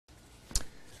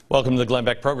Welcome to the Glenn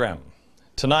Beck program.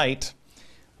 Tonight,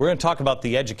 we're going to talk about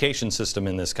the education system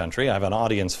in this country. I have an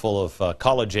audience full of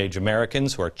college-age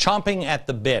Americans who are chomping at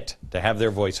the bit to have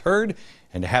their voice heard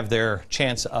and to have their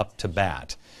chance up to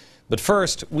bat. But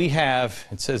first, we have,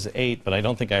 it says 8, but I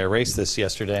don't think I erased this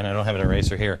yesterday, and I don't have an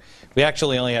eraser here. We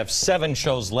actually only have 7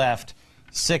 shows left,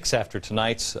 6 after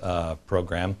tonight's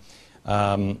program.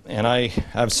 And I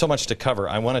have so much to cover.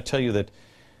 I want to tell you that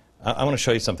I want to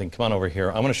show you something. Come on over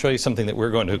here. I want to show you something that we're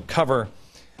going to cover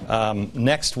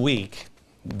next week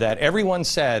that everyone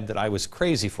said that I was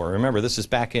crazy for. Remember, this is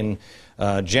back in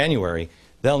January.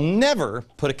 They'll never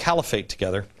put a caliphate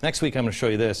together. Next week I'm going to show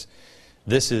you this.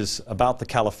 This is about the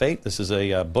caliphate. This is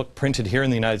a book printed here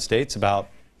in the United States about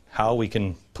how we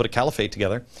can put a caliphate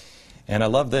together. And I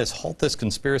love this. Halt this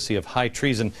conspiracy of high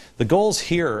treason. The goals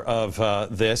here of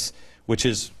this, which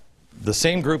is the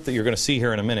same group that you're going to see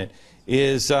here in a minute,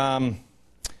 is to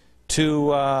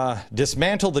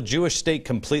dismantle the Jewish state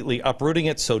completely, uprooting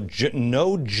it so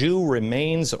no Jew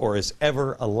remains or is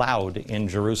ever allowed in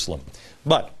Jerusalem.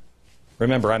 But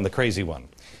remember, I'm the crazy one.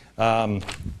 I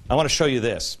want to show you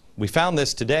this. We found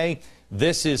this today.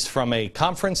 This is from a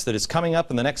conference that is coming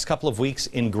up in the next couple of weeks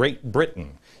in Great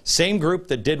Britain. Same group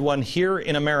that did one here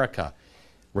in America.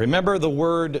 Remember the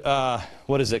word,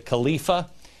 what is it, Khalifa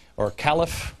or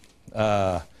Caliph?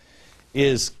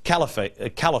 Is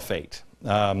caliphate.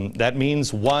 That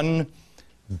means one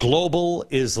global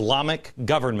Islamic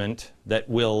government that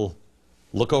will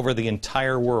look over the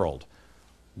entire world.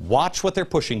 Watch what they're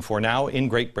pushing for now in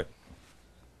Great Britain.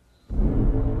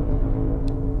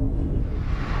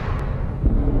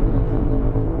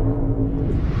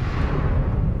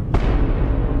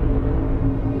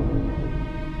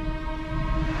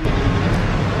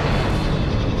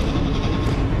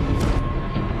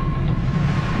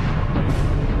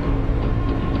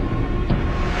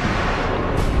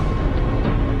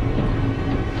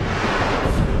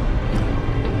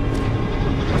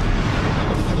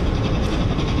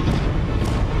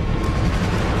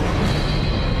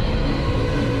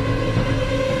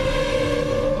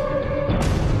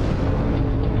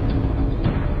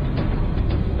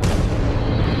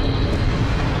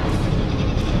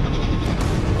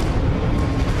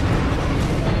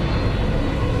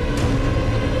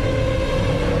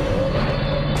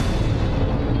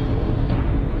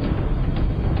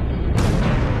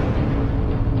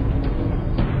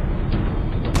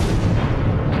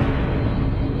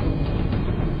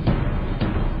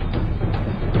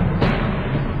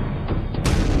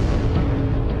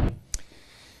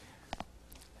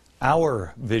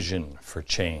 Our vision for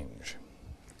change.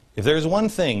 If there's one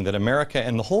thing that America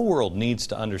and the whole world needs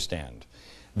to understand,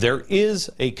 there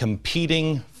is a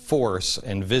competing force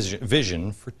and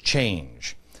vision for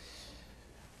change.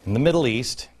 In the Middle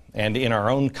East and in our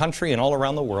own country and all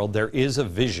around the world, there is a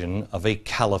vision of a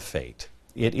caliphate.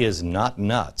 It is not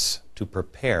nuts to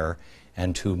prepare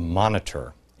and to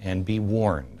monitor and be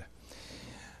warned.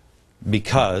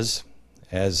 Because,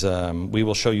 as we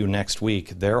will show you next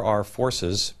week, there are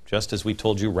forces, just as we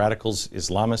told you, radicals,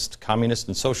 Islamists, communists,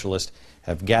 and socialists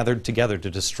have gathered together to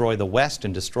destroy the West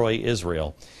and destroy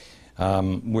Israel.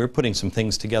 We're putting some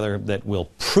things together that will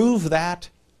prove that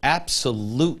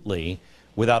absolutely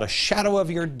without a shadow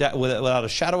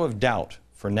of doubt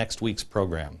for next week's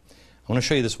program. I want to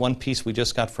show you this one piece we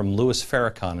just got from Louis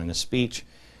Farrakhan in a speech.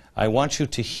 I want you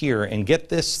to hear and get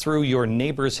this through your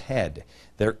neighbor's head.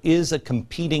 There is a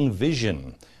competing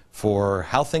vision for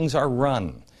how things are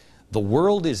run. The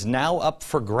world is now up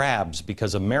for grabs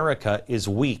because America is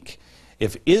weak.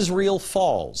 If Israel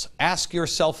falls, ask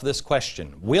yourself this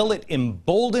question: will it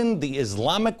embolden the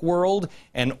Islamic world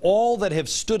and all that have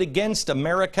stood against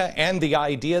America and the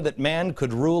idea that man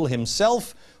could rule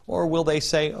himself, or will they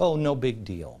say, oh, no big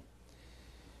deal?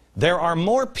 There are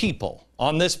more people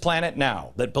on this planet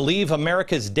now that believe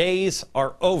America's days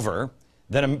are over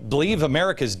than believe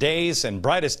America's days and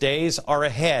brightest days are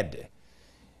ahead.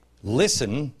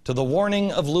 Listen to the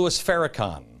warning of Louis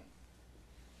Farrakhan.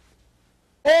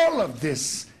 All of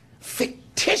this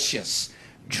fictitious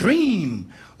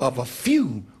dream of a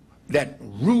few that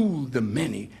rule the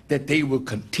many, that they will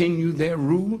continue their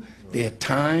rule, their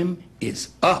time is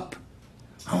up.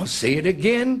 I'll say it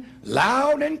again,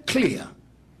 loud and clear.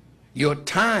 Your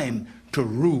time to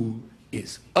rule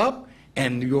is up,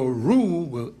 and your rule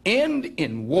will end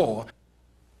in war.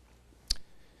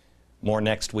 More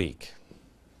next week.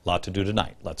 A lot to do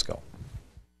tonight. Let's go.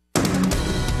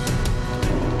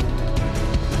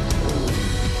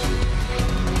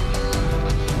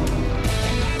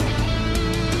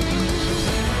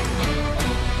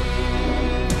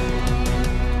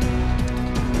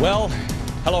 Well,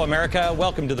 hello America.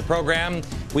 Welcome to the program.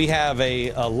 We have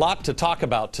a lot to talk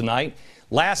about tonight.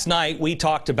 Last night we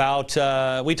talked about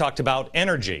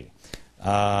energy,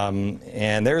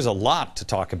 and there's a lot to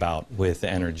talk about with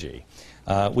energy.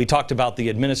 We talked about the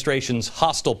administration's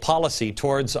hostile policy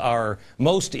towards our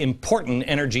most important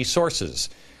energy sources.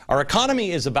 Our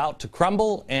economy is about to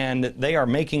crumble, and they are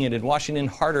making it in Washington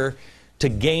harder to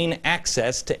gain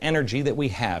access to energy that we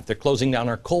have. They're closing down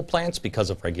our coal plants because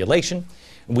of regulation.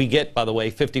 We get, by the way,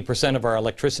 50% of our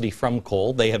electricity from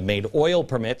coal. They have made oil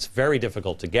permits very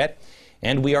difficult to get,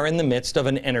 and we are in the midst of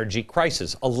an energy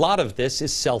crisis. A lot of this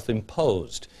is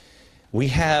self-imposed. We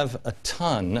have a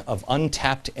ton of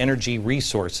untapped energy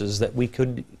resources that we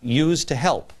could use to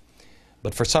help,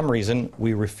 but for some reason,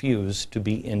 we refuse to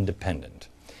be independent.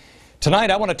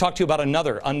 Tonight, I want to talk to you about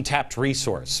another untapped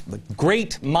resource,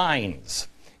 great minds.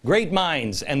 Great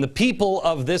minds, and the people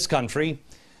of this country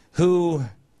who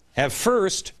have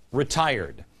first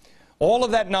retired. All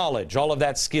of that knowledge, all of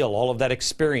that skill, all of that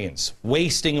experience,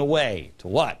 wasting away to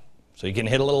what? So you can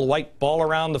hit a little white ball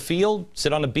around the field,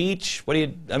 sit on the beach? What are you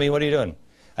doing?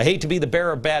 I hate to be the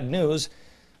bearer of bad news,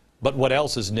 but what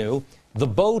else is new? The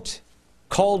boat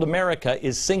called America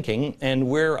is sinking, and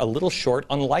we're a little short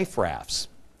on life rafts.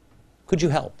 Could you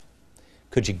help?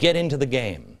 Could you get into the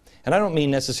game? And I don't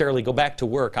mean necessarily go back to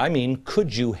work. I mean,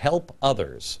 could you help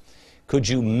others? Could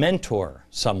you mentor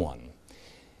someone?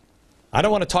 I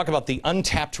don't want to talk about the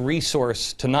untapped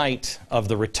resource tonight of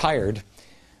the retired.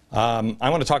 I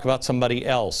want to talk about somebody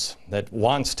else that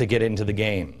wants to get into the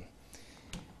game.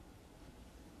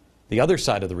 The other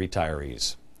side of the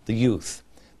retirees, the youth,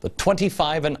 the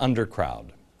 25 and under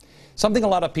crowd. Something a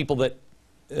lot of people that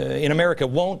in America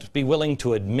won't be willing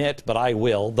to admit, but I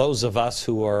will, those of us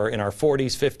who are in our 40s,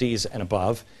 50s, and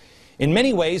above. In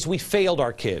many ways, we failed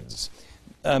our kids,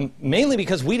 mainly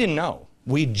because we didn't know.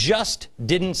 We just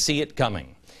didn't see it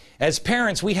coming. As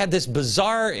parents, we had this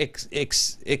bizarre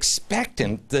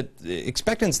expectance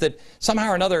that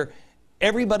somehow or another,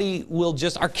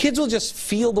 our kids will just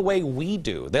feel the way we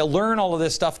do. They'll learn all of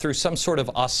this stuff through some sort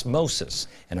of osmosis.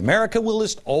 And America will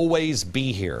just always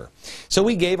be here. So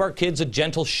we gave our kids a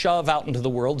gentle shove out into the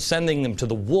world, sending them to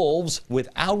the wolves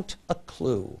without a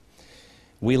clue.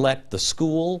 We let the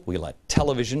school, we let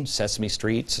television, Sesame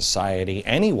Street, society,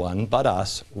 anyone but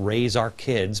us raise our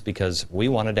kids because we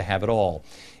wanted to have it all.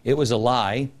 It was a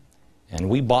lie, and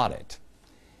we bought it.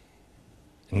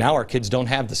 Now our kids don't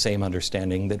have the same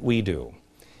understanding that we do.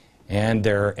 And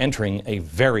they're entering a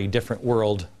very different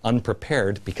world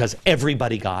unprepared because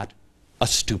everybody got a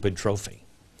stupid trophy.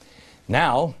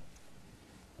 Now,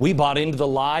 we bought into the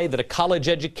lie that a college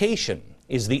education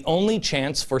is the only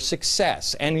chance for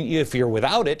success. And if you're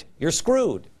without it, you're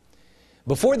screwed.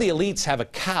 Before the elites have a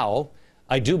cow,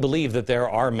 I do believe that there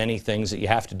are many things that you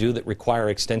have to do that require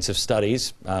extensive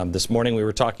studies. This morning we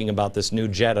were talking about this new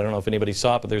jet. I don't know if anybody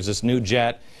saw it, but there's this new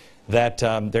jet that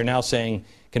they're now saying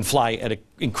can fly at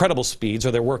incredible speeds,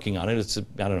 or they're working on it. It's, I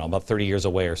don't know, about 30 years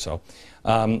away or so.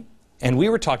 And we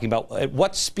were talking about at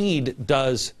what speed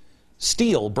does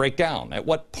steel break down? At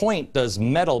what point does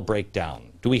metal break down?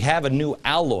 Do we have a new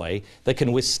alloy that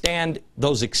can withstand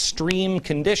those extreme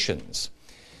conditions?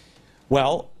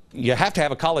 Well, you have to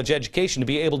have a college education to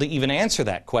be able to even answer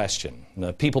that question.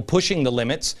 The people pushing the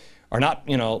limits are not,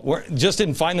 just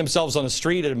didn't find themselves on the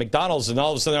street at a McDonald's and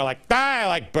all of a sudden they're like, I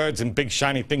like birds and big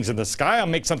shiny things in the sky. I'll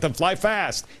make something fly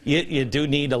fast. You do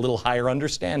need a little higher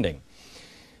understanding.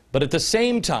 But at the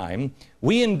same time,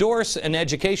 we endorse an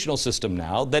educational system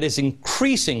now that is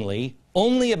increasingly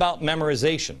only about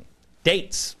memorization,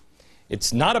 dates.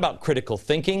 It's not about critical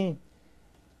thinking.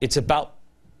 It's about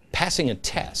passing a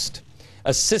test.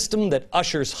 A system that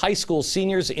ushers high school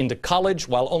seniors into college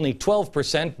while only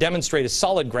 12% demonstrate a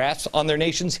solid grasp on their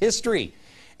nation's history.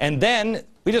 And then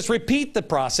we just repeat the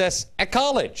process at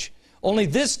college. Only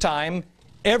this time,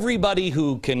 everybody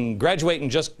who can graduate and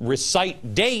just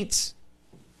recite dates,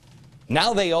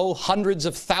 now they owe hundreds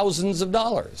of thousands of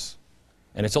dollars.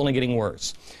 And it's only getting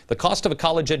worse. The cost of a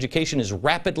college education is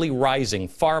rapidly rising,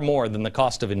 far more than the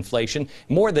cost of inflation,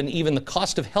 more than even the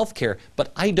cost of health care,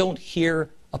 but I don't hear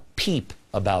a peep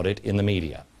about it in the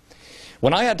media.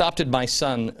 When I adopted my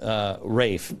son,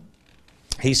 Rafe,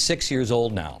 he's 6 years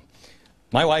old now.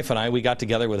 My wife and I, we got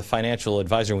together with a financial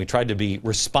advisor and we tried to be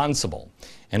responsible.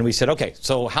 And we said, okay,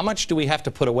 so how much do we have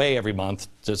to put away every month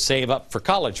to save up for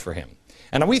college for him?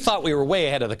 And we thought we were way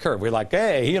ahead of the curve. We're like,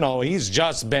 hey, he's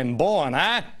just been born,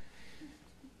 huh?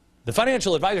 The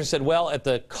financial advisor said, well, at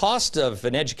the cost of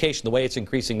an education, the way it's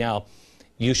increasing now,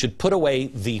 you should put away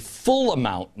the full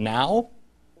amount now,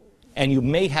 and you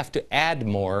may have to add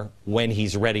more when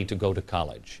he's ready to go to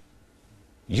college.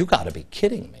 You got to be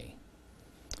kidding me.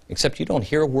 Except you don't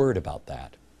hear a word about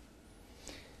that.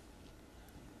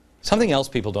 Something else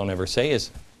people don't ever say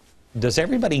is, does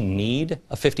everybody need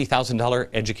a $50,000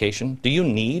 education? Do you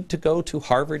need to go to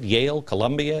Harvard, Yale,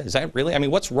 Columbia? Is that really? I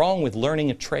mean, what's wrong with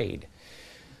learning a trade?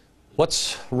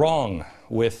 What's wrong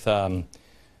with an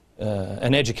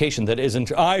education that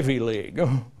isn't Ivy League?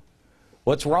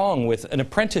 What's wrong with an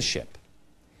apprenticeship?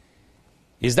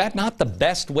 Is that not the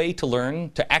best way to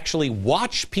learn? To actually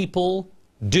watch people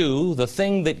do the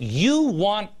thing that you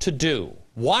want to do.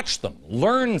 Watch them,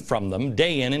 learn from them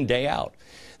day in and day out.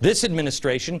 This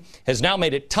administration has now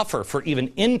made it tougher for even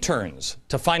interns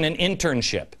to find an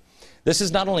internship. This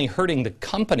is not only hurting the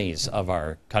companies of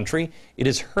our country, it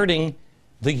is hurting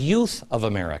the youth of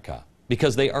America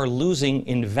because they are losing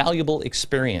invaluable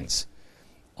experience.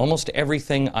 Almost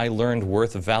everything I learned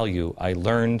worth of value, I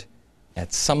learned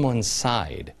at someone's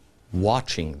side,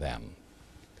 watching them.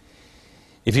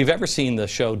 If you've ever seen the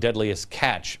show Deadliest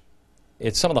Catch,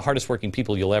 it's some of the hardest working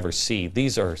people you'll ever see.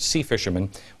 These are sea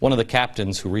fishermen. One of the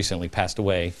captains who recently passed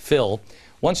away, Phil,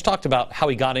 once talked about how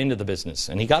he got into the business.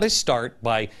 And he got his start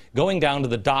by going down to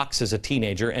the docks as a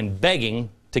teenager and begging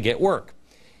to get work.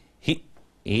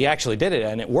 He actually did it,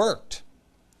 and it worked.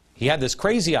 He had this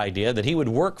crazy idea that he would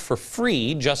work for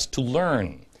free just to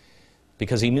learn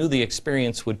because he knew the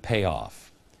experience would pay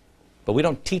off. But we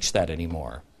don't teach that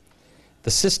anymore.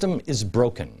 The system is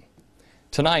broken.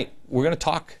 Tonight, we're going to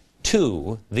talk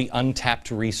to the untapped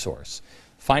resource.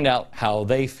 Find out how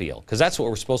they feel, because that's what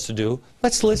we're supposed to do.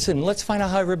 Let's listen. Let's find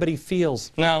out how everybody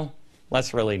feels. No,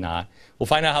 let's really not. We'll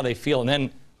find out how they feel, and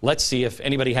then let's see if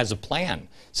anybody has a plan.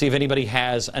 See if anybody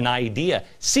has an idea.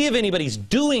 See if anybody's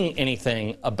doing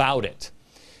anything about it.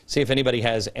 See if anybody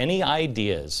has any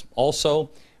ideas. Also,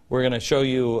 we're going to show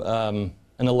you an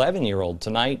 11-year-old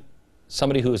tonight,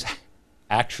 somebody who's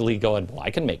actually going, well, I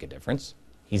can make a difference.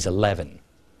 He's 11.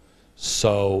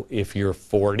 So if you're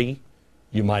 40,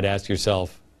 you might ask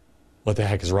yourself, what the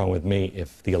heck is wrong with me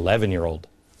if the 11-year-old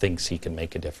thinks he can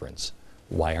make a difference?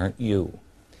 Why aren't you?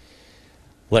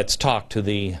 Let's talk to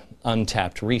the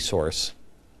untapped resource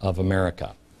of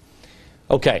America.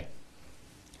 Okay,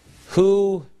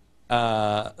 who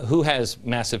has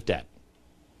massive debt?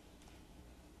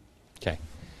 Okay,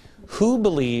 who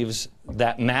believes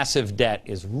that massive debt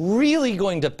is really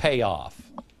going to pay off?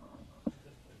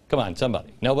 Come on,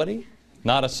 somebody. Nobody?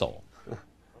 Not a soul.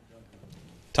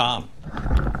 Tom.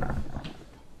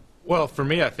 Well, for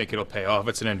me, I think it'll pay off.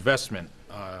 It's an investment.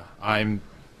 I'm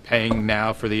paying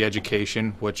now for the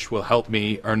education, which will help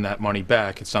me earn that money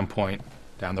back at some point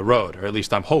down the road, or at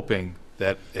least I'm hoping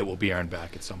that it will be earned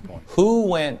back at some point. Who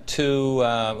went to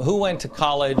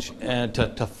college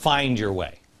to find your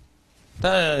way?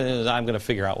 I'm going to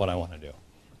figure out what I want to do.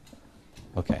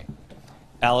 Okay.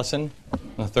 Allison, in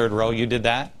the third row, you did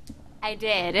that? I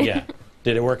did. Yeah.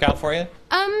 Did it work out for you?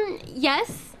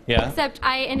 Yes. Yeah. Except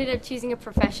I ended up choosing a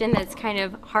profession that's kind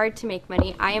of hard to make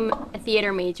money. I am a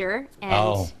theater major,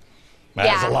 and there's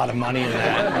yeah. a lot of money in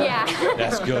that. Yeah.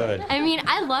 That's good. I mean,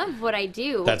 I love what I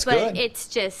do. That's but good.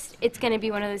 it's going to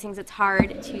be one of those things that's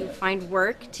hard to find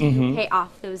work to pay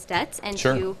off those debts and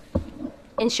to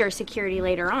ensure security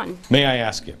later on. May I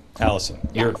ask you, Allison,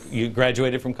 Yes. you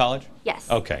graduated from college? Yes.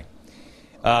 Okay.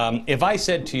 If I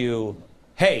said to you,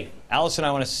 hey, Allison,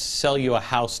 I want to sell you a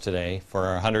house today for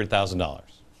 $100,000,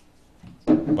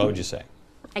 what would you say?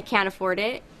 I can't afford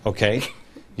it. Okay.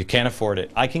 You can't afford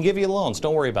it. I can give you loans.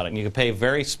 Don't worry about it. And you can pay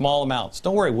very small amounts.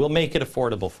 Don't worry. We'll make it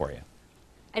affordable for you.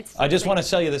 I just want to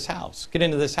sell you this house. Get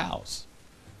into this house.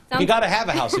 You got to have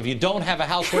a house. If you don't have a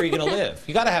house, where are you going to live?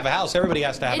 You got to have a house. Everybody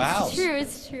has to have a house. It's true.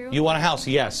 It's true. You want a house?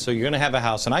 Yes. So you're going to have a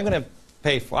house, and I'm going to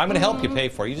pay for. I'm going to help you pay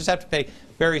for it. You just have to pay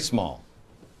very small.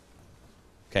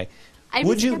 Okay.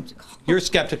 Would you? You're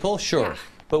skeptical, sure. Yeah.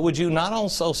 But would you not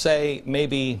also say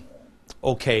maybe,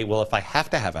 okay, well, if I have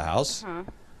to have a house,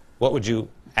 what would you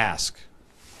ask?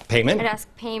 Payment? I'd ask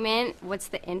payment. What's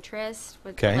the interest?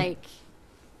 Okay.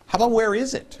 How about where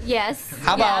is it? Yes.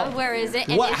 How about where is it?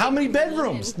 What? How many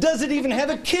bedrooms? Does it even have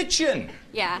a kitchen?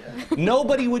 Yeah.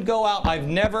 Nobody would go out. I've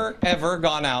never, ever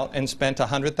gone out and spent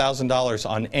 $100,000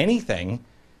 on anything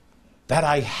that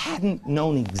I hadn't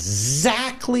known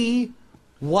exactly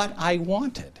what I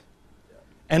wanted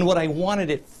and what I wanted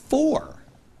it for.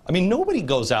 I mean, nobody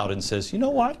goes out and says, you know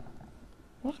what?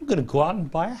 Well, I'm going to go out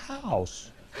and buy a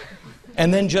house.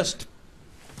 And then just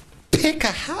pick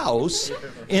a house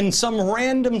in some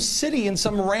random city in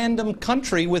some random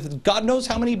country with God knows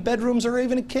how many bedrooms or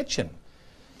even a kitchen.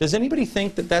 Does anybody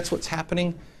think that that's what's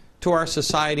happening to our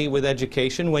society with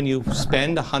education when you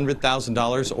spend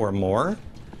 $100,000 or more?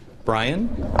 Brian?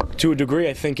 To a degree,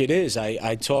 I think it is.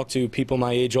 I talk to people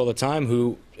my age all the time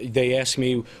who they ask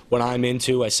me what I'm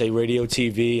into. I say radio,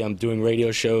 TV. I'm doing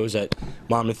radio shows at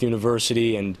Monmouth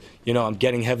University, and, you know, I'm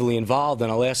getting heavily involved.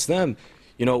 And I'll ask them,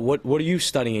 you know, what are you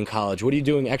studying in college? What are you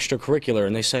doing extracurricular?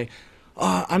 And they say,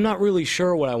 I'm not really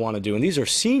sure what I want to do. And these are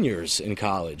seniors in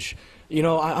college. You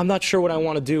know, I'm not sure what I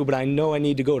want to do, but I know I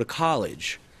need to go to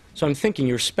college. So I'm thinking,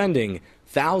 you're spending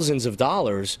thousands of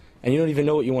dollars and you don't even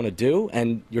know what you want to do,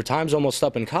 and your time's almost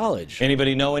up in college.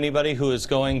 Anybody know anybody who is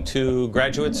going to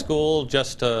graduate school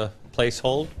just to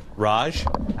placehold? Raj,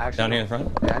 Actually, down here in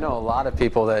front? I know a lot of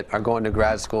people that are going to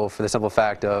grad school for the simple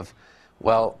fact of,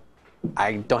 well,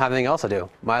 I don't have anything else to do.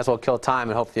 Might as well kill time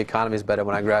and hope the economy is better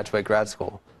when I graduate grad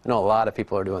school. I know a lot of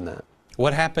people are doing that.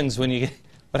 What happens when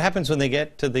they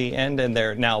get to the end and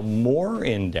they're now more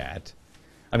in debt?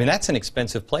 I mean, that's an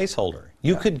expensive placeholder.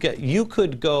 You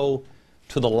could go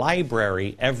to the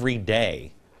library every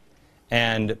day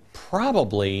and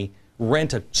probably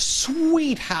rent a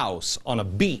sweet house on a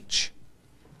beach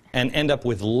and end up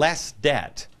with less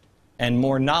debt and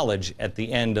more knowledge at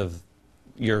the end of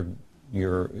your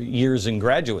years in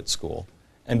graduate school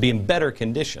and be in better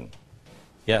condition.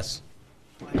 Yes?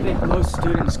 I think most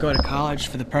students go to college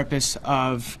for the purpose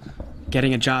of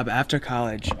getting a job after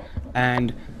college,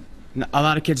 and a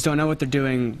lot of kids don't know what they're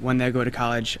doing when they go to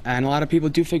college, and a lot of people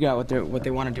do figure out what they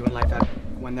want to do in life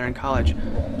when they're in college.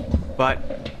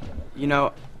 But, you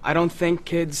know, I don't think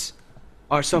kids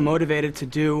are so motivated to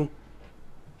do,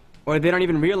 or they don't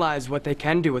even realize what they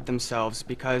can do with themselves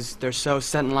because they're so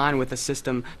set in line with a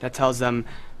system that tells them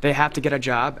they have to get a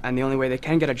job, and the only way they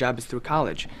can get a job is through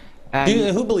college. And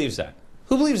Who believes that?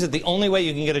 Who believes that the only way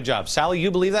you can get a job? Sally,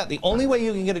 you believe that? The only way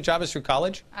you can get a job is through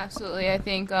college? Absolutely. I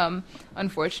think,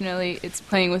 unfortunately, it's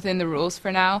playing within the rules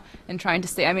for now and trying to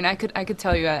stay. I mean, I could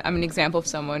tell you I'm an example of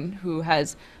someone who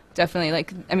has definitely,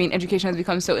 education has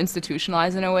become so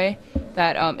institutionalized in a way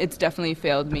that it's definitely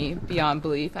failed me beyond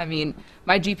belief. I mean,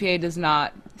 my GPA does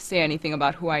not say anything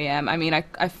about who I am. I mean,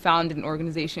 I founded an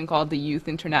organization called the Youth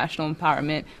International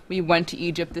Empowerment. We went to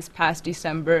Egypt this past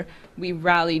December. We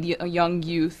rallied young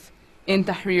youth in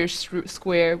Tahrir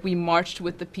Square. We marched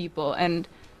with the people, and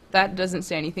that doesn't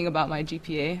say anything about my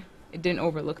GPA. It didn't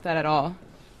overlook that at all.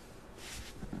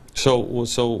 So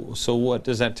what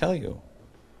does that tell you?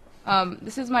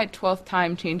 This is my 12th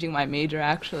time changing my major,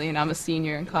 actually, and I'm a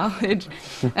senior in college.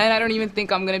 And I don't even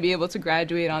think I'm going to be able to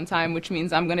graduate on time, which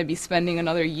means I'm going to be spending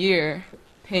another year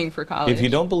paying for college. If you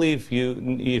don't believe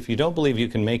you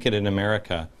can make it in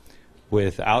America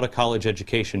without a college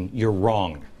education, you're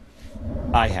wrong.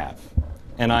 I have.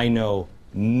 And I know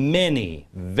many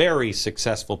very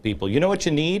successful people. You know what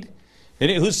you need?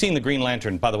 Who's seen the Green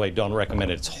Lantern? By the way, don't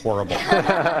recommend it. It's horrible.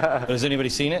 Has anybody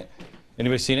seen it?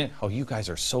 Anybody seen it? Oh, you guys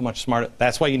are so much smarter.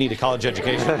 That's why you need a college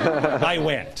education. I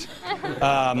went.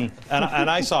 And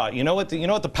I saw it. You know what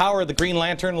the power of the Green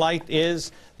Lantern light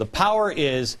is? The power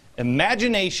is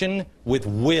imagination with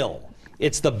will.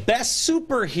 It's the best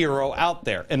superhero out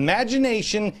there.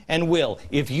 Imagination and will.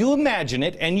 If you imagine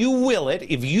it and you will it,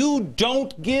 if you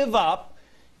don't give up,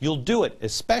 you'll do it,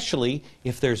 especially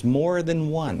if there's more than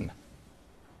one.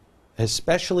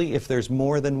 Especially if there's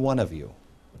more than one of you.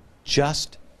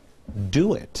 Just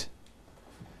do it.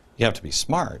 You have to be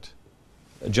smart.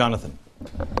 Jonathan.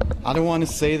 I don't want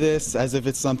to say this as if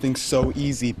it's something so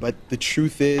easy, but the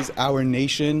truth is our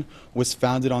nation was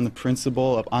founded on the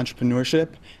principle of entrepreneurship,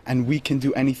 and we can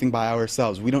do anything by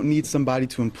ourselves. We don't need somebody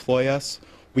to employ us.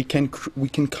 We can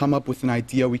come up with an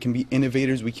idea. We can be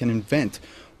innovators. We can invent.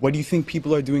 What do you think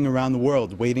people are doing around the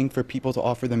world? Waiting for people to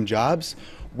offer them jobs?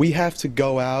 We have to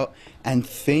go out and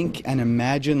think and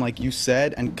imagine, like you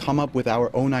said, and come up with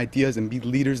our own ideas and be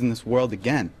leaders in this world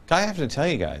again. I have to tell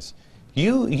you guys,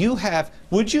 you have,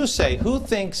 would you say, who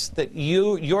thinks that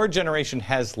your generation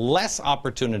has less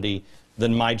opportunity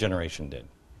than my generation did?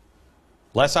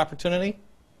 Less opportunity?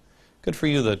 Good for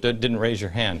you that didn't raise your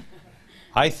hand.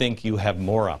 I think you have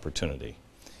more opportunity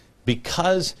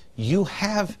because you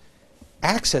have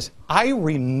access. I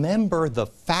remember the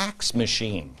fax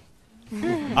machine.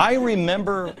 I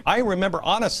remember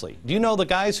honestly. Do you know the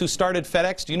guys who started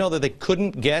FedEx? Do you know that they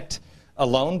couldn't get a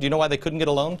loan? Do you know why they couldn't get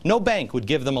a loan? No bank would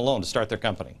give them a loan to start their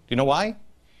company. Do you know why?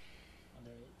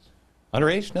 Underage?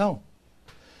 Underage? No.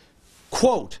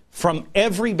 Quote from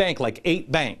every bank, like 8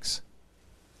 banks,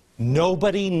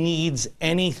 nobody needs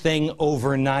anything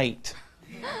overnight.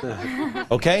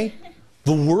 Okay?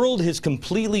 The world has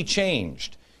completely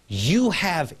changed. You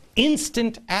have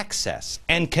instant access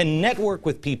and can network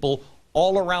with people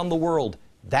all around the world.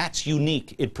 That's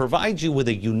unique. It provides you with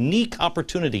a unique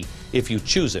opportunity if you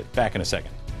choose it. Back in a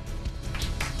second.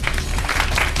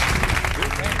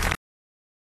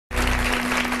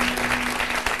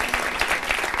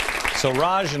 So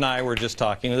Raj and I were just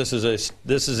talking. This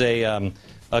is a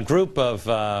group of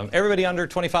everybody under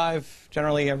 25,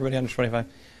 generally everybody under 25,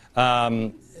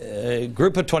 a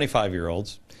group of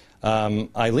 25-year-olds.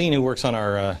 Eileen, who works on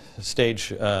our stage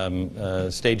here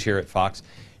at Fox,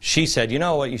 she said, you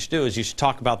know, what you should do is you should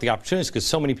talk about the opportunities, because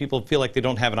so many people feel like they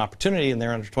don't have an opportunity and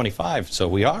they're under 25. So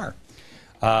we are.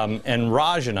 And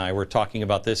Raj and I were talking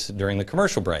about this during the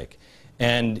commercial break.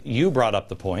 And you brought up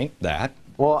the point that...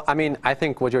 Well, I mean, I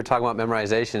think what you're talking about,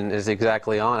 memorization, is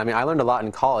exactly on. I mean, I learned a lot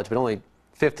in college, but only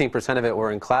 15% of it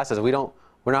were in classes. We're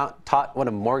not taught what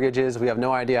a mortgage is. We have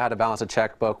no idea how to balance a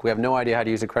checkbook. We have no idea how to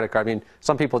use a credit card. I mean,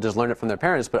 some people just learn it from their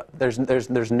parents, but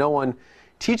there's no one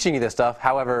teaching you this stuff.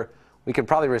 However, we could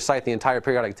probably recite the entire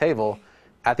periodic table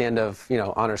at the end of, you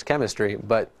know, honors chemistry,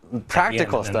 but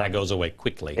practical stuff. And that goes away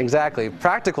quickly. Exactly.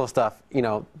 Practical stuff, you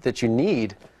know, that you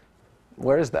need,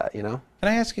 where is that, you know?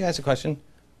 Can I ask you guys a question?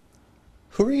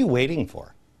 Who are you waiting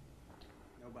for?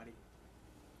 Nobody.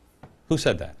 Who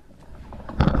said that?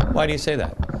 Why do you say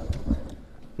that?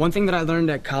 One thing that I learned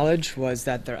at college was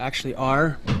that there actually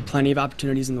are plenty of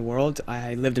opportunities in the world.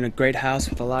 I lived in a great house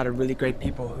with a lot of really great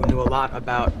people who knew a lot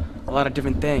about a lot of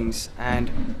different things, and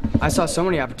I saw so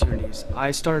many opportunities.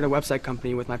 I started a website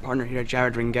company with my partner here,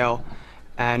 Jared Ringel,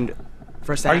 and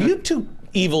first... Are you two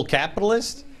evil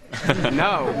capitalists?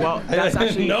 No, well, that's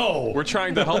actually... No! We're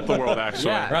trying to help the world, actually.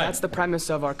 Yeah, Right. That's the premise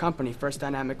of our company,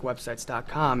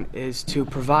 FirstDynamicWebsites.com, is to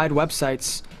provide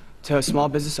websites to small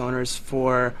business owners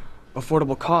for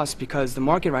affordable costs, because the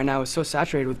market right now is so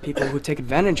saturated with people who take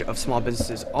advantage of small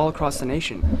businesses all across the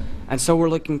nation. And so we're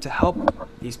looking to help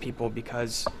these people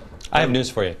because... I have news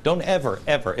for you. Don't ever,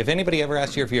 if anybody ever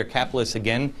asks you if you're a capitalist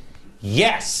again,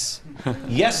 yes!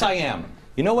 Yes, I am.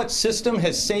 You know what system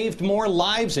has saved more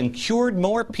lives and cured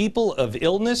more people of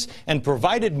illness and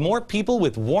provided more people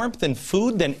with warmth and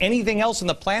food than anything else on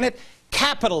the planet?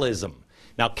 Capitalism.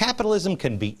 Now, capitalism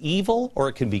can be evil or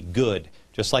it can be good.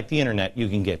 Just like the internet, you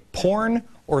can get porn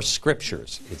or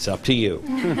scriptures. It's up to you.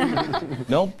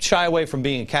 Don't shy away from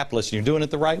being a capitalist. You're doing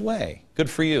it the right way. Good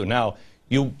for you. Now,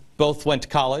 you both went to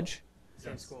college?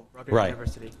 Same school, Rutgers Right.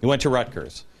 University. You went to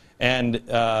Rutgers. And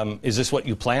is this what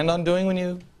you planned on doing when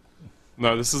you...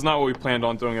 No, this is not what we planned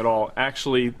on doing at all.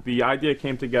 Actually, the idea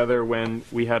came together when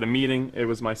we had a meeting. It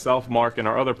was myself, Mark, and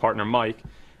our other partner, Mike,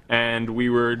 and we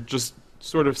were just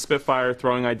sort of spitfire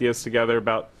throwing ideas together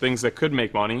about things that could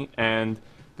make money, and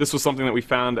this was something that we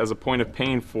found as a point of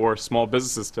pain for small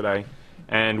businesses today.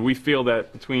 And we feel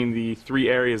that between the 3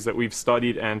 areas that we've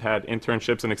studied and had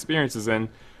internships and experiences in,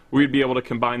 we'd be able to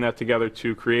combine that together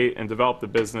to create and develop the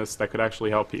business that could actually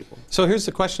help people. So here's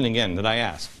the question again that I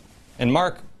asked. And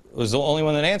Mark was the only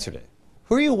one that answered it.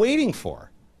 Who are you waiting for?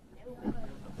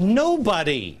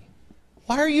 Nobody.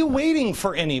 Why are you waiting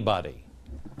for anybody?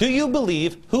 Do you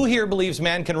believe, who here believes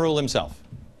man can rule himself?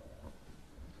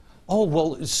 Oh,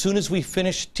 well, as soon as we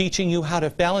finish teaching you how to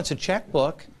balance a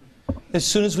checkbook, as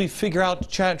soon as we figure out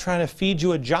trying to feed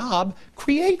you a job,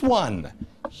 create one.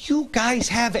 You guys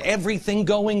have everything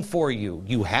going for you.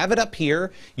 You have it up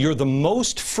here. You're the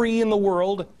most free in the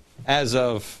world as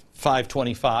of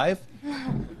 5/25.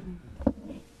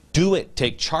 Do it.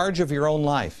 Take charge of your own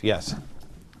life. Yes.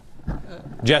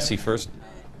 Jesse first.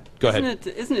 Go ahead.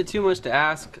 Isn't it too much to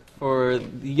ask for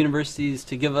the universities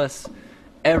to give us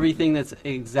everything that's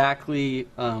exactly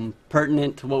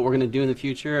pertinent to what we're going to do in the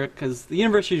future? Because the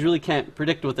universities really can't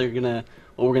predict what we're going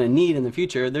to need in the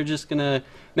future. They're just going to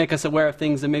make us aware of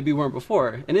things that maybe weren't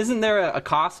before. And isn't there a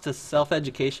cost to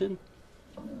self-education?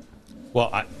 Well,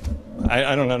 I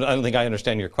don't know. I don't think I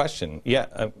understand your question.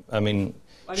 Yeah, I mean,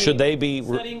 should they be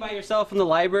studying by yourself in the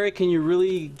library? Can you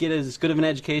really get as good of an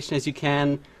education as you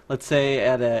can, let's say,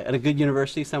 at a good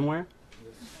university somewhere?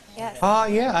 Yes.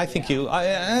 Yeah, I think you.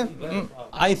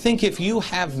 I think if you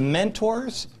have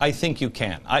mentors, I think you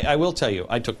can. I will tell you,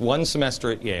 I took 1 semester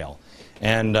at Yale,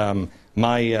 and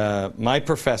my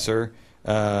professor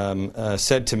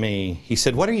said to me, he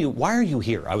said, why are you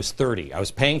here? I was 30. I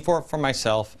was paying for it for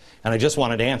myself, and I just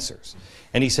wanted answers.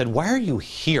 And he said, why are you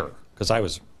here? Because I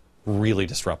was really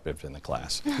disruptive in the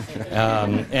class.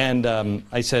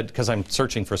 I said, because I'm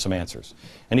searching for some answers.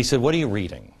 And he said, what are you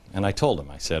reading? And I told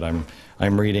him, I said,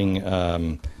 I'm reading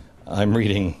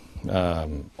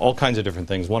all kinds of different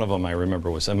things. One of them I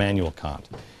remember was Immanuel Kant.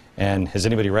 And has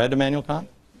anybody read Immanuel Kant?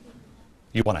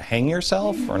 You want to hang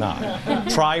yourself or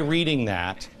not? Try reading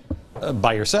that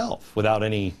by yourself without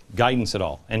any guidance at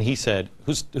all. And he said,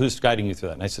 who's guiding you through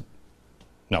that? And I said,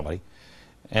 nobody.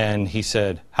 And he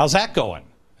said, how's that going?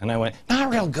 And I went,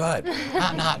 not real good.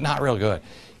 Not real good.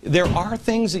 There are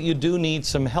things that you do need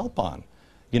some help on.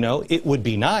 You know, it would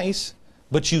be nice,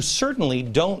 But you certainly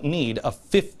don't need a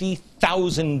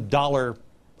 $50,000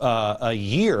 a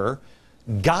year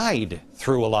guide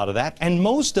through a lot of that. And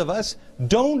most of us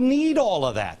don't need all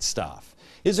of that stuff.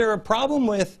 Is there a problem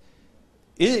with,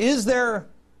 is there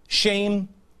shame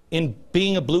in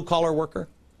being a blue-collar worker?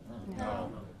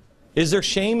 No. Is there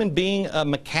shame in being a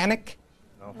mechanic?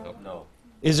 No.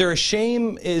 Is there a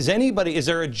shame, is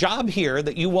there a job here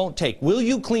that you won't take? Will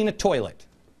you clean a toilet?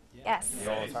 Yes.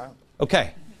 All the time.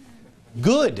 Okay.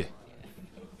 Good.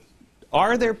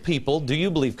 Are there people, do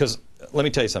you believe, because let me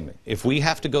tell you something, if we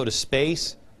have to go to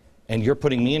space and you're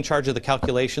putting me in charge of the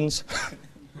calculations,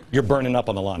 you're burning up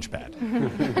on the launch pad.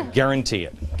 Guarantee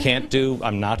it. Can't do,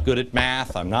 I'm not good at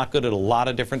math, I'm not good at a lot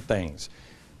of different things.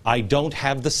 I don't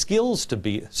have the skills to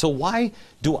be, so why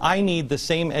do I need the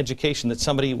same education that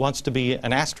somebody who wants to be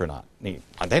an astronaut need?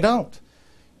 They don't.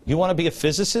 You want to be a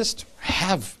physicist?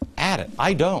 Have at it.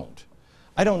 I don't.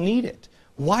 I don't need it.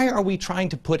 Why are we trying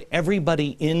to put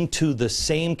everybody into the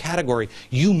same category?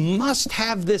 You must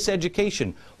have this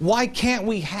education. Why can't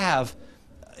we have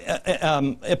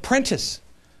apprentice?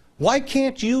 Why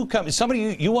can't you come?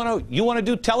 Somebody you want to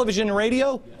do television and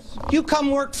radio? Yes. You come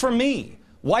work for me.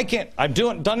 Why can't I've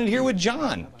done it here with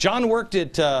John? John worked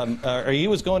at or he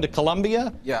was going to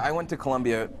Columbia. Yeah, I went to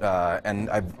Columbia and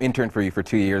I've interned for you for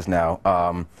 2 years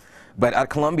now. But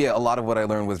at Columbia, a lot of what I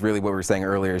learned was really what we were saying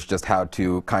earlier, is just how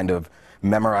to kind of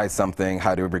memorize something,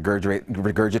 how to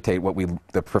regurgitate what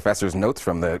the professor's notes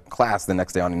from the class the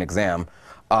next day on an exam.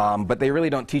 But they really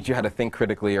don't teach you how to think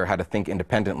critically or how to think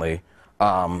independently.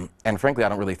 And frankly, I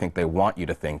don't really think they want you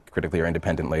to think critically or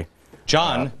independently.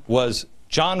 John was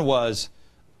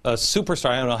a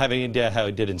superstar. I don't have any idea how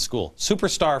he did in school.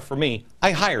 Superstar for me. I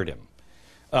hired him.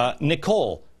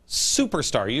 Nicole,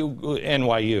 superstar.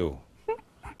 NYU.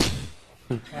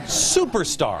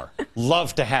 Superstar.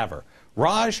 Love to have her.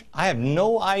 Raj, I have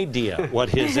no idea what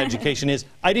his education is.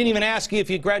 I didn't even ask you if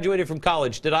you graduated from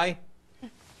college, did I?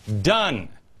 Done.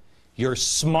 You're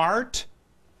smart.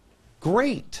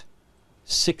 Great.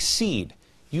 Succeed.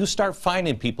 You start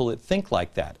finding people that think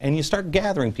like that, and you start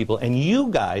gathering people, and you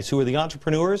guys who are the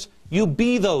entrepreneurs, you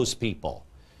be those people.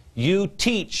 You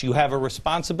teach. You have a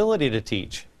responsibility to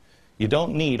teach. You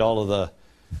don't need all of the...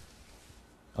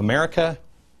 America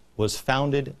was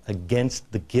founded against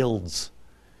the guilds.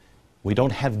 We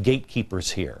don't have gatekeepers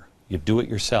here. You do it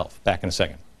yourself. Back in a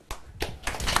second.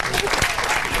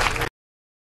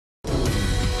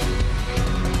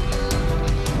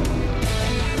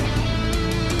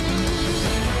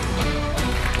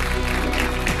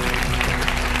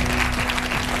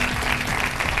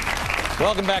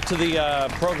 Welcome back to the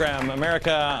program,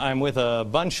 America. I'm with a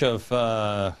bunch of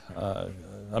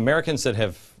Americans that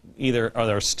have either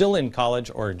are still in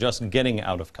college or just getting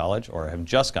out of college or have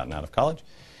just gotten out of college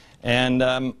and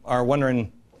are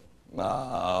wondering,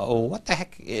 what the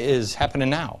heck is happening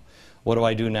now? What do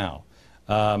I do now?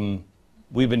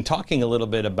 We've been talking a little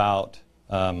bit about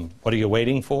what are you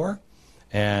waiting for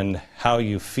and how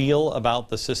you feel about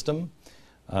the system.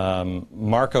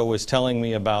 Marco was telling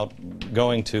me about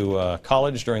going to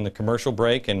college during the commercial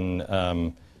break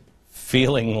and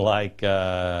feeling like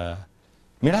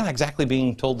you're not exactly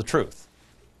being told the truth.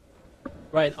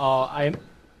 Right.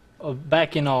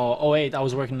 Back in 2008, I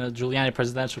was working in the Giuliani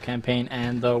presidential campaign,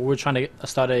 and we were trying to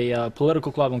start a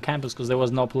political club on campus because there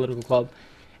was no political club.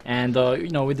 And,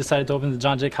 we decided to open the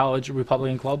John Jay College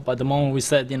Republican Club. But the moment we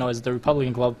said, it's the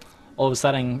Republican Club, all of a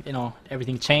sudden,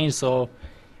 everything changed. So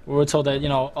we were told that,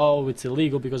 it's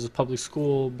illegal because it's public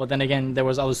school. But then again, there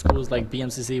was other schools like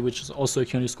BMCC, which is also a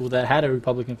community school that had a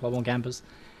Republican club on campus.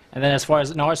 And then as far as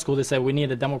in our school, they said we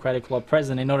need a Democratic club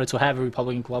president in order to have a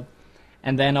Republican club.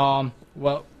 And then, our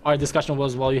discussion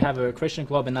was, well, you have a Christian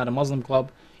club and not a Muslim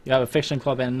club. You have a fiction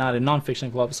club and not a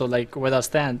non-fiction club. So, where does that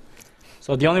stand?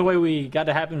 So the only way we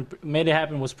made it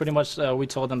happen was pretty much we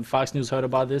told them Fox News heard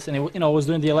about this, and it was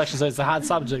during the election, so it's a hot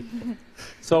subject.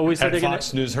 So we said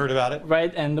Fox News heard about it,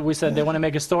 right? And we said they want to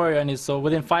make a story on it. So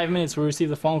within 5 minutes, we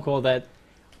received a phone call that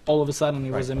all of a sudden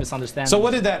it was a misunderstanding. So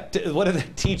what did that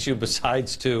teach you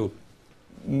besides to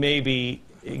maybe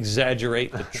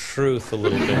exaggerate the truth a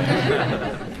little bit?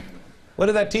 What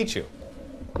did that teach you?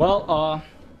 Well,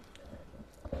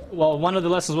 one of the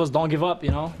lessons was don't give up,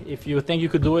 If you think you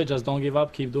could do it, just don't give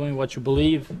up. Keep doing what you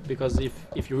believe, because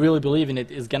if you really believe in it,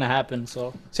 it's going to happen.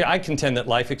 So, see, I contend that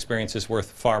life experience is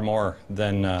worth far more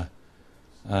than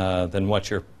what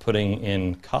you're putting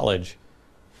in college.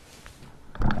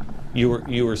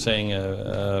 You were saying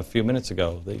a few minutes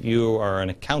ago that you are an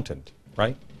accountant,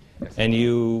 right? Yes. And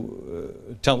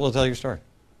we'll tell your story.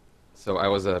 So I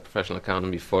was a professional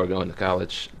accountant before going to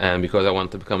college, and because I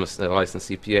wanted to become a licensed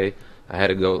CPA, I had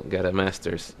to go get a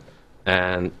master's.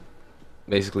 and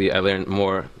basically I learned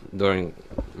more during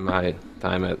my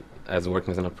time as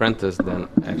working as an apprentice than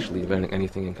actually learning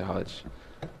anything in college.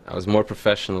 I was more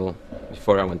professional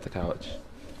before I went to college.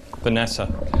 Vanessa.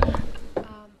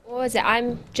 What was it?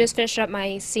 I'm just finished up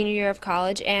my senior year of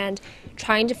college, and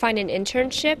trying to find an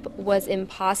internship was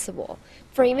impossible.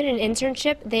 For even an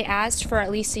internship, they asked for at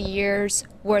least a year's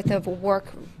worth of work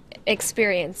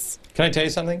experience. Can I tell you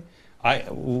something?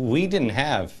 We didn't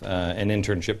have an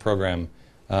internship program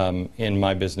in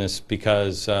my business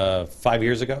because 5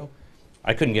 years ago,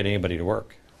 I couldn't get anybody to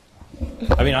work.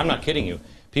 I mean, I'm not kidding you.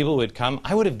 People would come.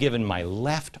 I would have given my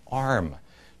left arm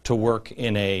to work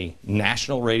in a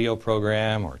national radio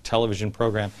program or television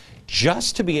program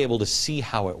just to be able to see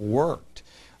how it worked.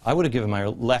 I would have given my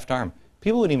left arm.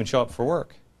 People wouldn't even show up for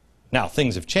work. Now,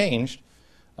 things have changed.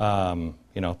 You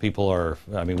know, people are,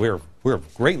 I mean, we're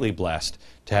greatly blessed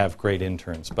to have great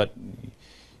interns, but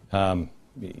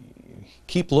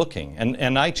keep looking.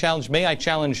 And may I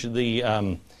challenge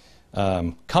the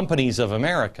companies of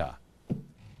America.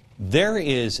 There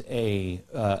is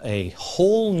a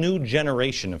whole new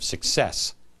generation of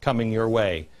success coming your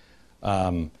way.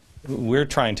 We're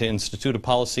trying to institute a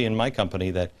policy in my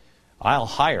company that I'll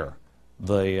hire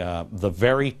the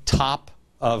very top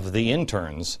of the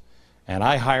interns, and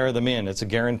I hire them in. It's a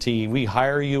guarantee. We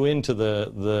hire you into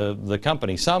the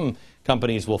company. Some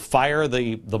companies will fire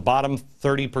the bottom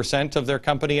 30% of their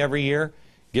company every year,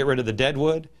 get rid of the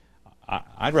deadwood.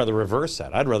 I'd rather reverse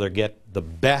that. I'd rather get the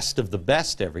best of the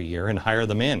best every year and hire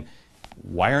them in.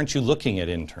 Why aren't you looking at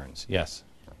interns? Yes.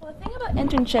 Well, the thing about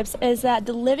internships is that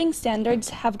the living standards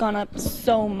have gone up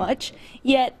so much,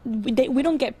 yet we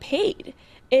don't get paid.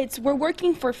 We're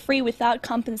working for free without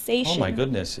compensation. Oh my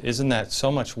goodness, isn't that so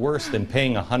much worse than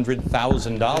paying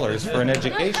 $100,000 for an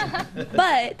education?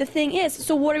 But the thing is,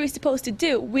 so what are we supposed to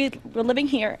do? We're living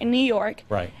here in New York.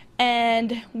 Right.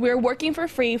 And we're working for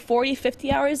free 40,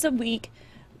 50 hours a week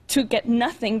to get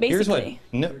nothing, basically.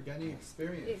 Here's what. No,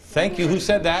 thank you. Who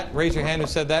said that? Raise your hand who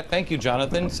said that. Thank you,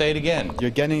 Jonathan. Say it again. You're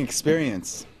getting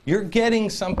experience. You're getting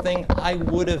something I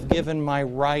would have given my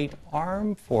right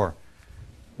arm for.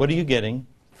 What are you getting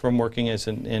from working as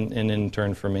an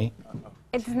intern for me?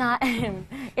 It's not,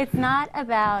 it's not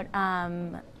about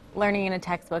learning in a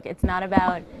textbook. It's not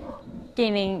about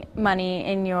gaining money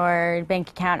in your bank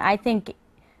account. I think,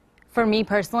 for me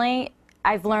personally,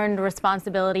 I've learned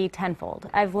responsibility tenfold.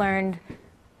 I've learned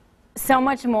so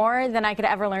much more than I could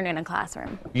ever learn in a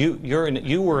classroom. You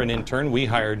were an intern. We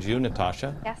hired you,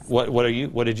 Natasha. Yes. What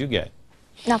did you get?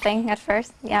 Nothing at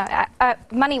first. Yeah,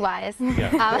 money-wise. Yeah.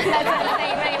 That's what I'm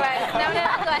saying, money-wise.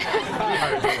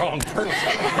 No, Wrong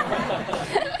person.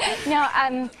 No,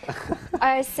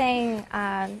 I was saying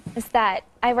is that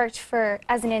I worked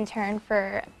as an intern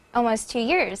for almost 2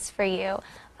 years for you,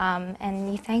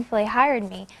 and you thankfully hired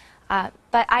me.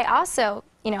 But I also,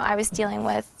 I was dealing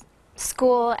with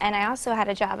school, and I also had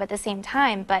a job at the same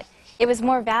time, but it was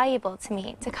more valuable to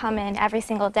me to come in every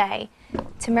single day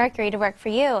to Mercury to work for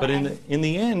you. But in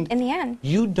the end,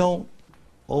 you don't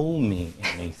owe me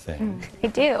anything. I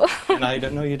do. And I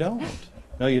don't. No, you don't.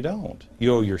 No, you don't.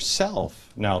 You owe yourself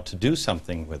now to do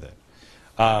something with it.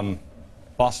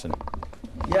 Boston.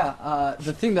 Yeah,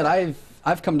 the thing that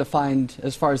I've come to find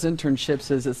as far as internships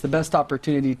is it's the best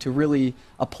opportunity to really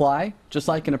apply, just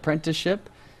like an apprenticeship.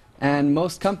 And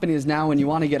most companies now, when you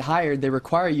want to get hired, they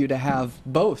require you to have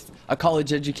both a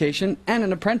college education and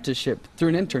an apprenticeship through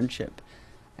an internship.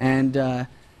 And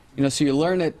so you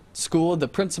learn at school the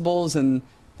principles and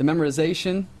the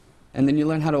memorization, and then you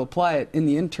learn how to apply it in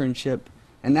the internship.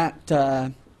 And that,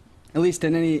 at least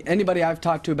in anybody I've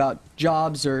talked to about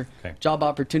jobs or job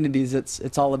opportunities,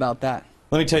 it's all about that.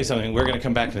 Let me tell you something. We're going to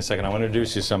come back in a second. I want to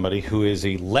introduce you to somebody who is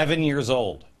 11 years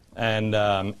old. And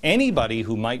anybody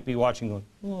who might be watching going,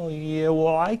 oh, yeah,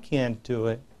 well, I can't do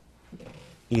it.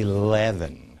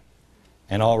 11.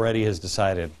 And already has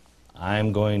decided,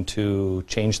 I'm going to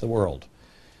change the world.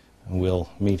 And we'll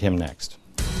meet him next.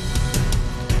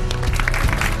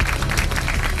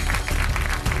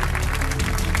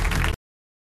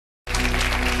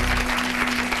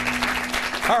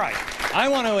 All right. I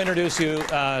want to introduce you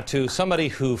to somebody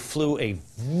who flew a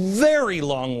very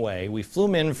long way. We flew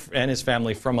him in and his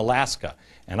family from Alaska.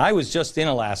 And I was just in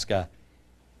Alaska.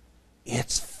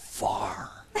 It's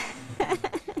far.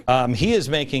 He is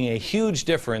making a huge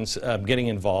difference getting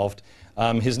involved.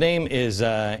 His name is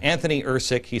Anthony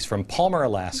Ursick. He's from Palmer,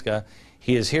 Alaska.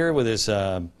 He is here with his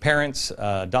parents,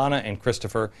 Donna and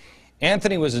Christopher.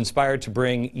 Anthony was inspired to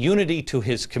bring unity to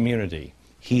his community.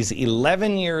 He's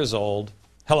 11 years old.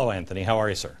 Hello, Anthony. How are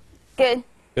you, sir? Good.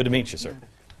 Good to meet you, sir.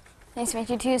 Nice to meet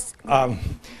you too.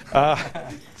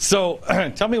 So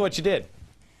tell me what you did.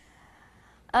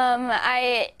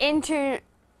 I entered,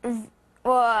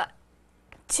 well,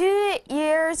 2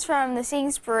 years from the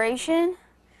Singspiration,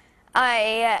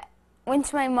 I went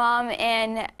to my mom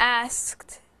and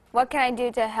asked, what can I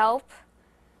do to help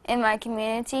in my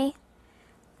community?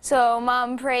 So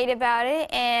Mom prayed about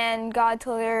it, and God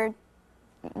told her,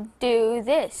 do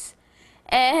this.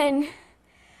 And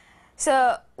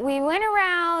so we went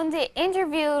around,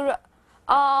 interviewed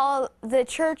all the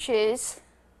churches,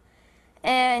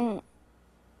 and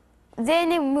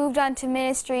then it moved on to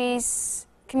ministries,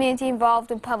 community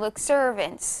involved in public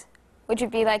servants, which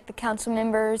would be like the council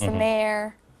members, the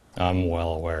mayor. I'm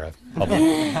well aware of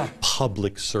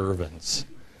public servants.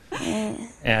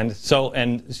 And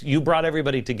you brought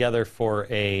everybody together for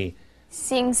a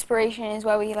Singspiration is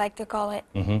what we like to call it.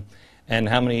 And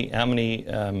how many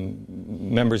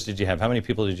members did you have? How many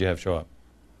people did you have show up?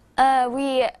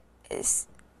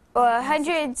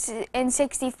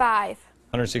 165.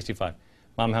 165.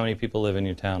 Mom, how many people live in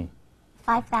your town?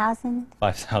 5,000.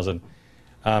 5,000.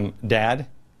 Dad,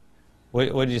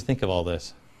 what did you think of all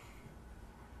this?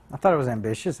 I thought it was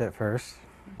ambitious at first.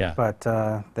 Yeah. But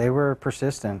they were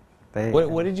persistent.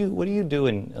 What do you do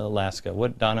in Alaska?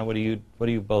 Donna, what do you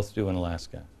both do in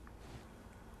Alaska?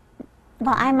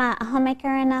 Well, I'm a homemaker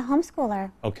and a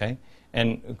homeschooler. Okay.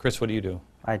 And Chris, what do you do?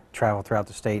 I travel throughout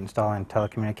the state installing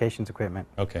telecommunications equipment.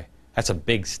 Okay. That's a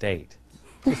big state.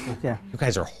 Yeah. You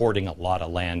guys are hoarding a lot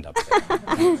of land up there.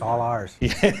 It's all ours.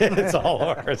 Yeah, it's all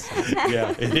ours.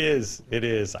 Yeah, it is. It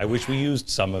is. I wish we used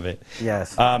some of it.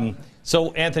 Yes.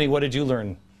 So, Anthony, what did you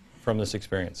learn from this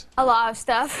experience? A lot of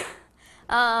stuff.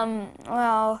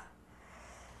 Well,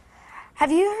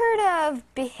 have you heard of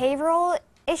behavioral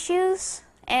issues?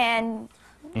 And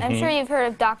I'm sure you've heard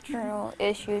of doctrinal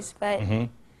issues, but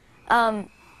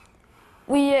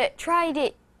we tried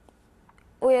it.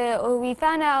 We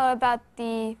found out about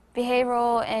the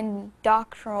behavioral and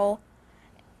doctrinal,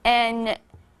 and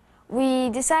we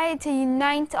decided to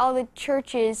unite all the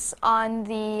churches on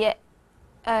the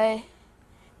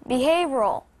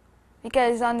behavioral,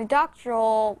 because on the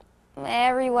doctrinal,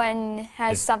 everyone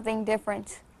has something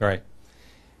different. Right.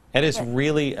 And it's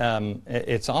really,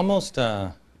 it's almost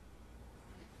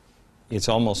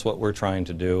what we're trying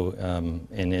to do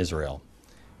in Israel,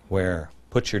 where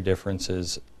put your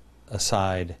differences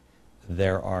aside.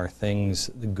 There are things,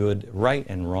 good, right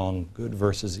and wrong, good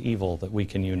versus evil, that we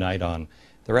can unite on.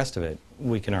 The rest of it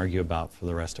we can argue about for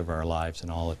the rest of our lives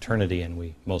and all eternity, and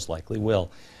we most likely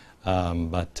will.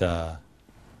 But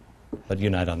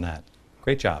unite on that.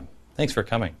 Great job. Thanks for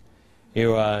coming.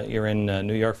 You're in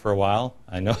New York for a while.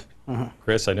 I know,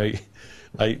 Chris. I know you.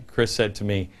 Chris said to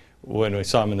me when we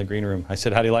saw him in the green room, I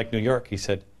said, "How do you like New York?" He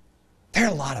said, "There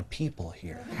are a lot of people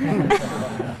here."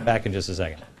 Back in just a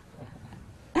second.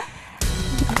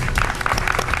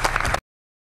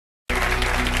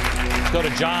 Let's go to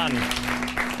John.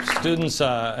 Students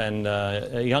and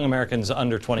young Americans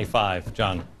under 25.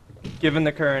 John. Given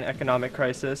the current economic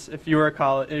crisis, if you were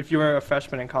a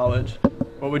freshman in college,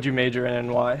 what would you major in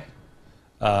and why?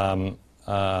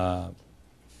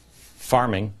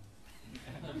 Farming.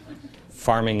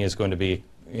 Farming is going to be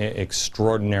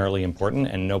extraordinarily important,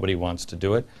 and nobody wants to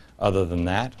do it. Other than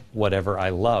that, whatever I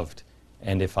loved.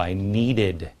 And if I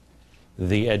needed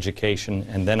the education,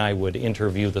 and then I would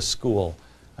interview the school,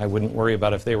 I wouldn't worry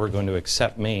about if they were going to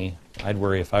accept me. I'd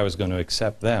worry if I was going to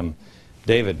accept them.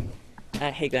 David.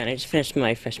 Hey Glenn, I just finished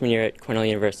my freshman year at Cornell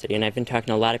University, and I've been talking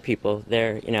to a lot of people.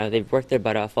 They've worked their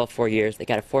butt off all 4 years. They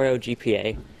got a 4.0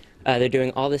 GPA. They're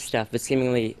doing all this stuff, but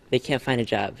seemingly they can't find a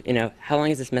job. How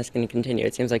long is this mess going to continue?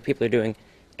 It seems like people are doing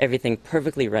everything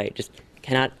perfectly right, just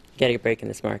cannot get a break in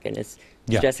this market. It's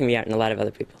stressing me out and a lot of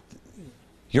other people.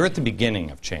 You're at the beginning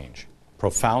of change,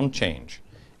 profound change.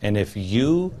 And if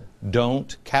you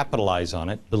don't capitalize on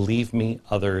it, believe me,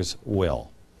 others will.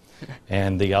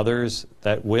 And the others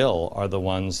that will are the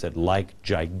ones that like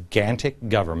gigantic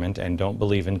government and don't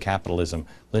believe in capitalism.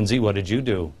 Lindsay, what did you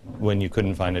do when you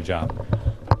couldn't find a job?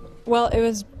 Well, it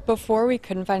was before we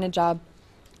couldn't find a job.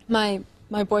 My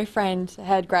boyfriend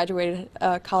had graduated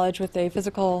college with a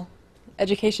physical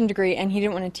education degree, and he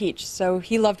didn't want to teach, so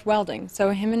he loved welding. So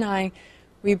him and I,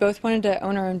 we both wanted to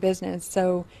own our own business,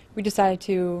 so we decided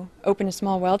to open a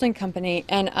small welding company,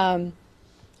 and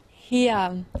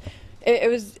it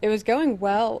was going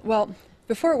well. Well,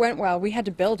 before it went well, we had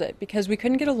to build it because we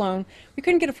couldn't get a loan. We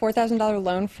couldn't get a $4,000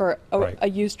 loan for a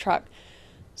used truck.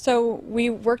 So we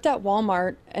worked at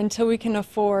Walmart until we can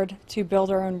afford to build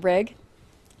our own rig.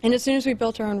 And as soon as we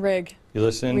built our own rig, you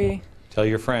listen, tell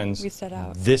your friends, we set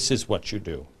out. This is what you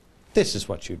do. This is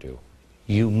what you do.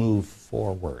 You move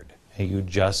forward. and you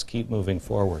just keep moving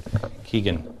forward.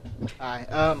 Keegan.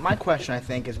 Hi. My question, I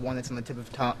think, is one that's on the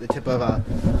tip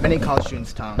of many college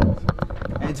students' tongue,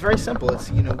 and it's very simple. It's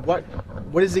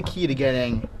what is the key to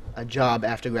getting a job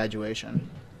after graduation?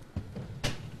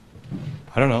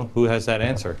 I don't know. Who has that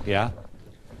answer? Yeah?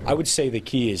 I would say the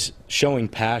key is showing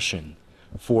passion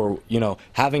for,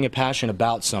 having a passion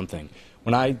about something.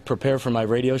 When I prepare for my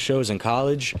radio shows in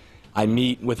college, I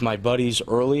meet with my buddies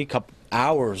early, couple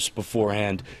hours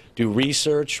beforehand, do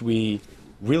research. We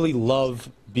really love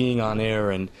being on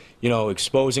air and,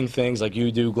 exposing things like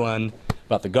you do, Glenn,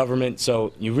 about the government.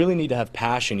 So you really need to have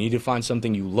passion. You need to find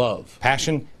something you love.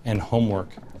 Passion and homework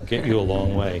get you a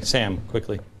long way. Sam,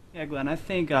 quickly. Yeah, Glenn, I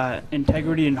think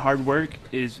integrity and hard work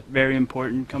is very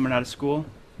important coming out of school.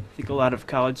 I think a lot of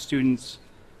college students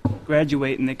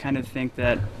graduate and they kind of think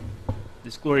that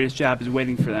this glorious job is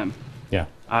waiting for them. Yeah.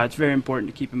 It's very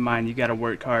important to keep in mind you got to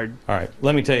work hard. All right.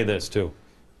 Let me tell you this, too.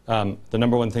 The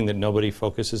number one thing that nobody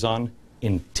focuses on,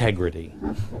 integrity.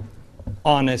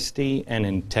 Honesty and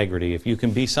integrity. If you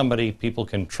can be somebody people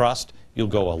can trust, you'll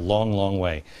go a long, long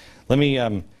way. Let me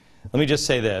just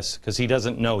say this, because he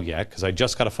doesn't know yet, because I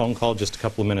just got a phone call just a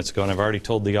couple of minutes ago, and I've already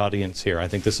told the audience here. I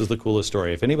think this is the coolest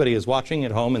story. If anybody is watching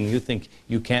at home and you think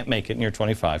you can't make it and you're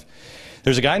 25,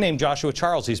 there's a guy named Joshua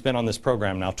Charles. He's been on this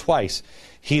program now twice.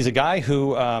 He's a guy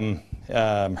who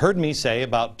heard me say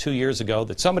about 2 years ago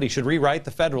that somebody should rewrite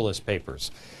the Federalist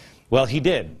Papers. Well, he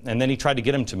did, and then he tried to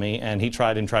get them to me, and he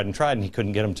tried and tried and tried, and he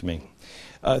couldn't get them to me.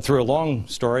 Through a long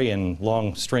story and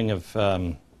long string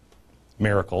of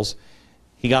miracles,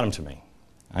 he got them to me.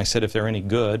 I said, if they're any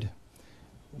good,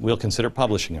 we'll consider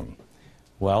publishing them.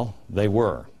 Well, they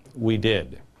were. We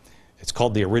did. It's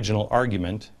called The Original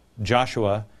Argument.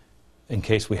 Joshua, in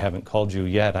case we haven't called you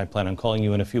yet, I plan on calling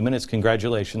you in a few minutes.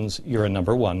 Congratulations, you're a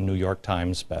 #1 New York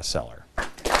Times bestseller.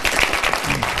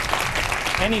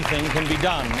 Anything can be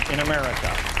done in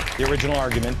America. The Original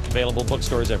Argument, available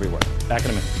bookstores everywhere. Back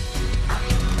in a minute.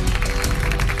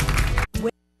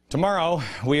 Tomorrow,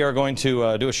 we are going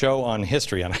to do a show on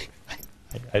history. And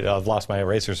I've lost my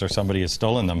erasers or somebody has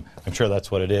stolen them. I'm sure that's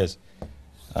what it is.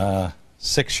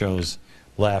 6 shows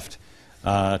left.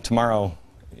 Tomorrow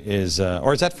is,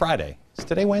 or is that Friday? Is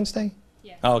today Wednesday?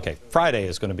 Yeah. Oh, okay. Friday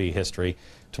is going to be history.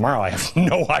 Tomorrow, I have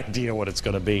no idea what it's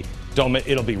going to be.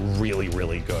 It'll be really,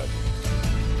 really good.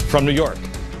 From New York,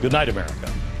 good night,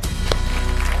 America.